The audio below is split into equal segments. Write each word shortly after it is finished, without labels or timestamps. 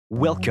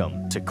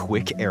Welcome to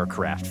Quick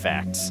Aircraft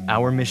Facts.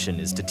 Our mission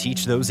is to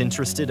teach those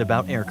interested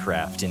about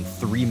aircraft in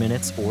 3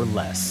 minutes or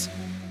less.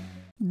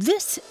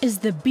 This is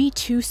the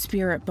B-2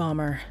 Spirit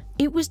bomber.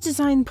 It was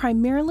designed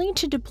primarily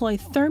to deploy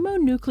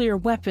thermonuclear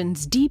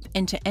weapons deep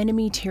into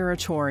enemy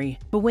territory.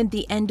 But when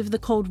the end of the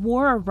Cold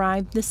War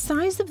arrived, the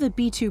size of the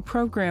B-2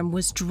 program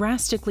was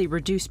drastically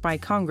reduced by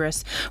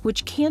Congress,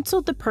 which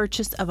canceled the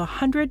purchase of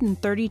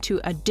 132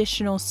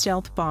 additional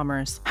stealth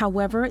bombers.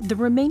 However, the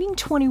remaining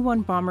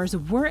 21 bombers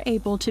were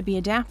able to be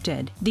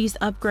adapted. These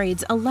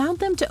upgrades allowed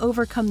them to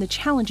overcome the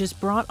challenges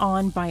brought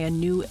on by a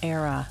new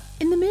era.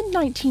 In the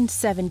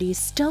mid-1970s,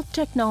 stealth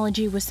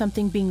technology was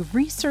something being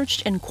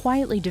researched and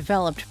quietly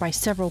developed by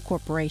several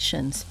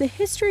corporations. The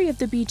history of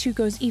the B-2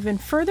 goes even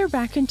further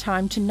back in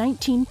time to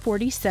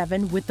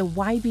 1947 with the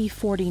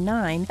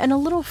YB-49 and a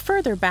little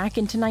further back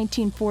into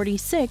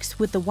 1946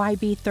 with the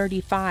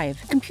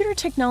YB-35. Computer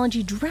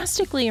technology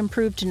drastically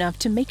improved enough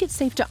to make it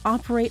safe to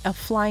operate a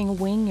flying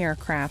wing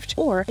aircraft,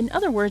 or in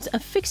other words, a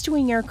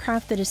fixed-wing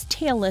aircraft that is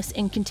tailless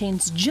and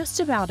contains just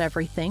about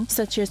everything,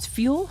 such as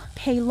fuel,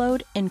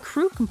 payload, and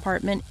crew compartments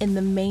in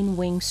the main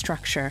wing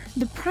structure.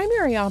 The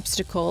primary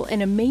obstacle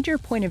and a major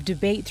point of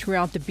debate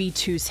throughout the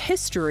B-2's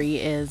history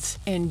is,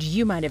 and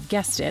you might have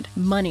guessed it,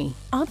 money.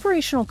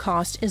 Operational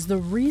cost is the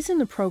reason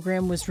the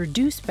program was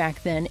reduced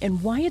back then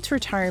and why its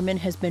retirement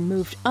has been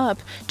moved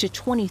up to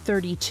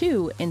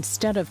 2032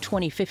 instead of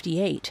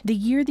 2058, the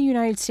year the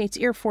United States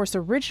Air Force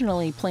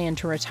originally planned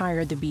to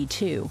retire the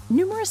B-2.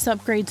 Numerous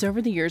upgrades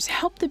over the years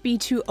helped the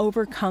B-2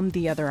 overcome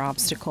the other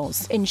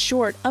obstacles. In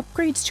short,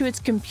 upgrades to its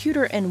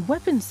computer and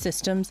weapons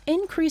systems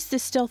increase the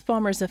stealth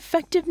bomber's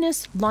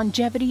effectiveness,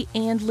 longevity,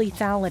 and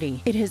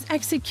lethality. It has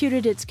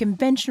executed its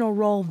conventional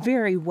role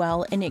very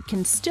well, and it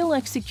can still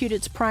execute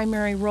its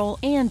primary role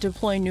and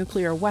deploy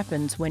nuclear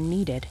weapons when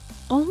needed.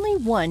 Only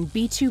one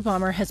B-2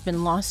 bomber has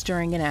been lost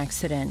during an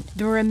accident.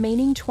 The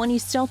remaining 20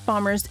 stealth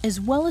bombers, as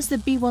well as the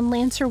B-1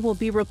 Lancer, will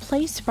be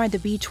replaced by the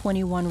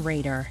B-21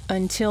 Raider.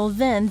 Until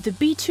then, the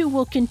B-2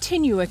 will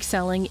continue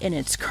excelling in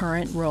its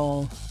current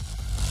role.